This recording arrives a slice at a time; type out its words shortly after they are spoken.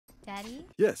Daddy?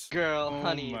 Yes. Girl, Oh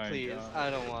honey, my please. God. I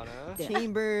don't wanna.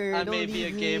 Chamber, I don't may be a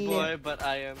leave gay me. boy, but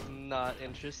I am not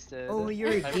interested. Oh, you're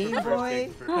a I gay prefer boy?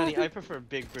 Honey, I prefer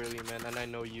big burly men, and I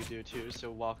know you do too. So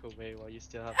walk away while you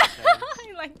still have the chance.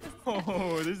 I like this.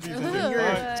 Oh, this is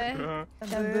Ugh.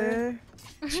 Chamber.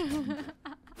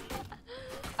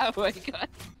 Oh my god.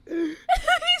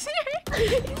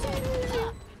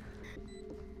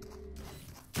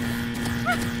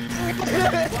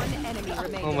 One enemy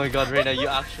remaining. Oh my god, Reina, you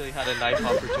actually had a knife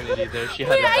opportunity there. She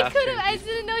had Wait, a I back could turn. have. I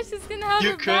didn't know she was gonna have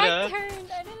You a back coulda.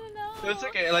 turned. I didn't know. It's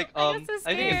okay. Like I got so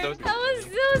I think in scared. those. That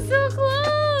was so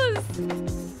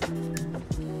close.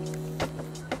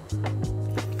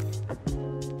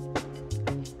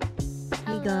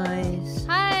 Hey guys.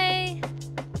 Hi.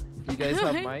 You guys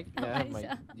have mic? Yeah, I have mic.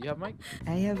 Do you have mic?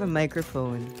 I have a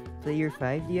microphone. Player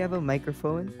 5, do you have a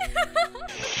microphone?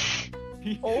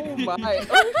 Oh my!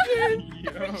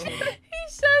 Yo, He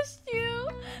shushed you.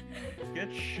 get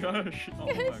shushed. Oh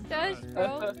Get my shushed,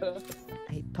 god. bro.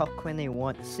 I talk when I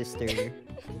want, sister.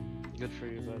 Good for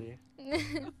you, buddy.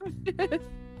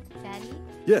 Daddy?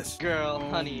 Yes. Girl, Oh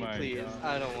honey, my please. God.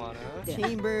 I don't wanna.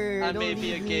 Chamber, I don't may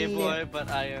be a leave gay me. boy,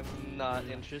 but I am not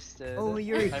interested. Oh,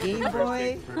 you're a I gay prefer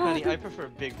boy? Honey, I prefer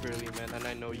big burly men, and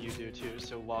I know you do too.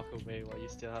 So walk away while you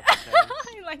still have the chance.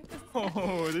 I like this.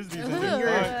 Oh, this is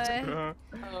Ugh.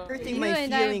 Hurting You my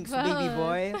and I feelings, baby both.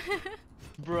 boy.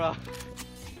 Bruh.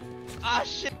 Ah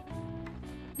shit.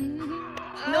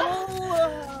 No!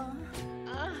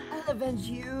 I'll avenge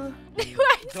you. Why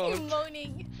are you Don't.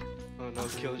 moaning? Oh no,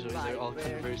 Killjoys, they're all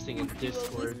conversing in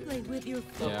Discord.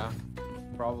 Yeah.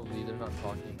 Probably they're not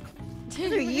talking.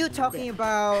 What are you talking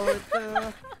about?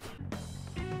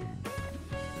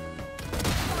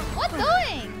 What's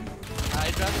going?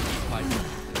 I'd rather be quiet.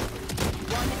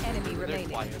 One enemy They're remaining.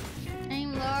 quiet.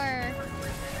 I'm lower.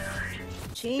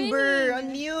 Chamber,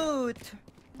 Spinning. unmute.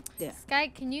 Sky,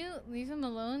 can you leave him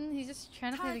alone? He's just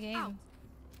trying to play the game.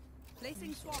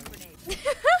 Placing swamp grenade.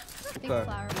 Big Okay.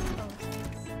 flower. Oh,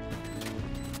 thanks.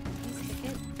 Can you stick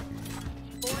it?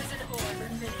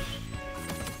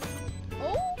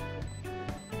 Oh!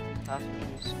 Half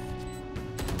juice.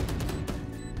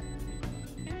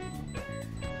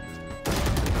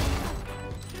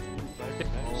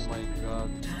 Oh my god.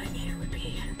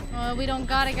 Oh, we don't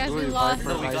got it, guys. We Ooh, lost.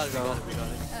 No, Viper. we got it, we got it, we got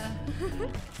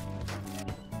it.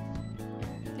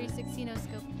 360 no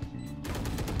scope.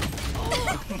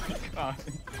 Oh my god.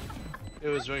 It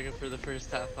was working for the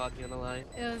first half, not gonna lie.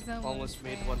 It was Almost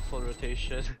made one full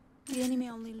rotation. The enemy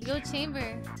only. Go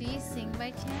chamber. Do you sing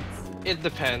by chance? It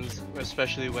depends,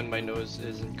 especially when my nose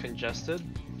isn't congested.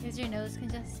 Is your nose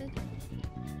congested?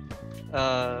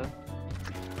 I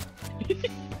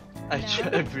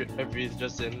No. I breathe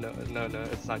just in. No,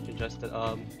 it's not congested.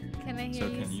 Can I hear So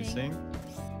you can you sing? sing?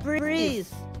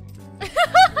 Freeze.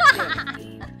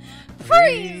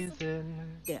 Freeze! breathe in,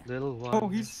 little one. Oh,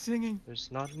 he's singing. There's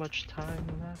not much time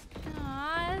left.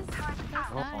 Aww,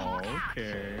 that's Oh, nice.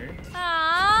 okay.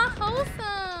 Aww,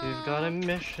 wholesome. We've got a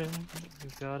mission.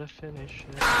 We've got to finish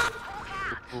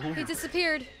it. He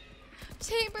disappeared.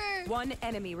 Chamber! One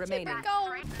enemy remaining. Chamber,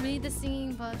 go! We need the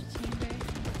singing buff, Chamber.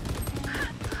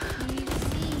 We need to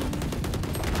sing.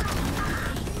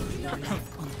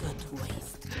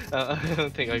 I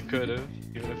don't think I could have,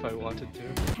 even if I wanted to.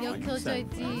 Yo, Killjoy,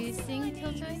 do you sing,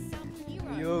 Killjoy?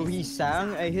 Yo, he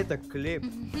sang. I hit a clip.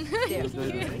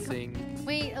 Killjoy doesn't sing.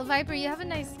 Wait, Viper, you have a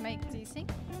nice mic. Do you sing?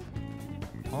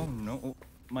 Oh no. Oh,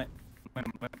 my. Oh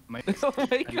my god. Shut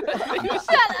He's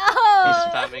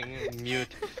up! spamming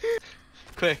mute.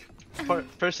 Quick,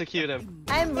 persecute him.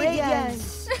 I'm radiant.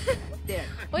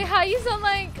 Wait, how you sound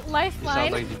like You sound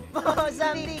Lifeline? like Oh,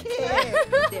 something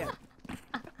here.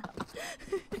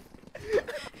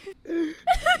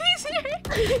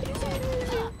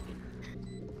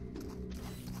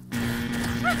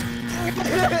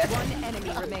 One enemy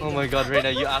remaining. Oh my god, Reina,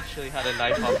 you actually had a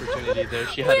knife opportunity there.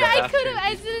 She had Wait, a I back could turn.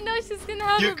 have. I didn't know she was gonna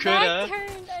have You a coulda. back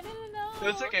turned. I didn't know.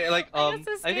 It's okay, like, I got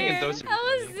so I think in scared. those. That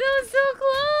was so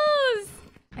close.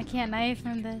 I can't knife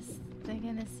from this. They're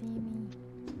gonna see me.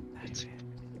 That's it.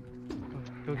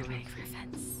 Go, go, go. Wait for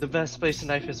fence. The best place to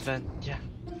knife is vent. Yeah.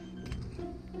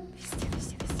 Let's do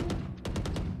this.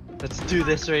 Let's do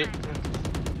this, right?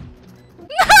 No,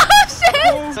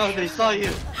 shit! Oh, they saw you.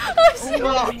 Oh, shit!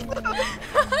 Oh.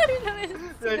 I didn't know it.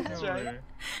 That's No right. way.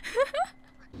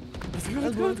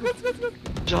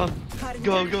 Jump.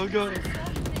 Go, go, go.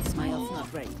 Smile's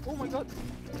not ready. Oh my god.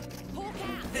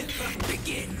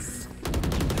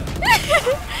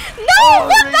 No,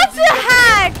 that's a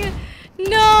hack!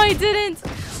 No, I didn't.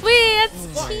 Wait,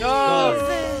 that's cheese.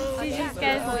 God. These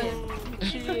guys win.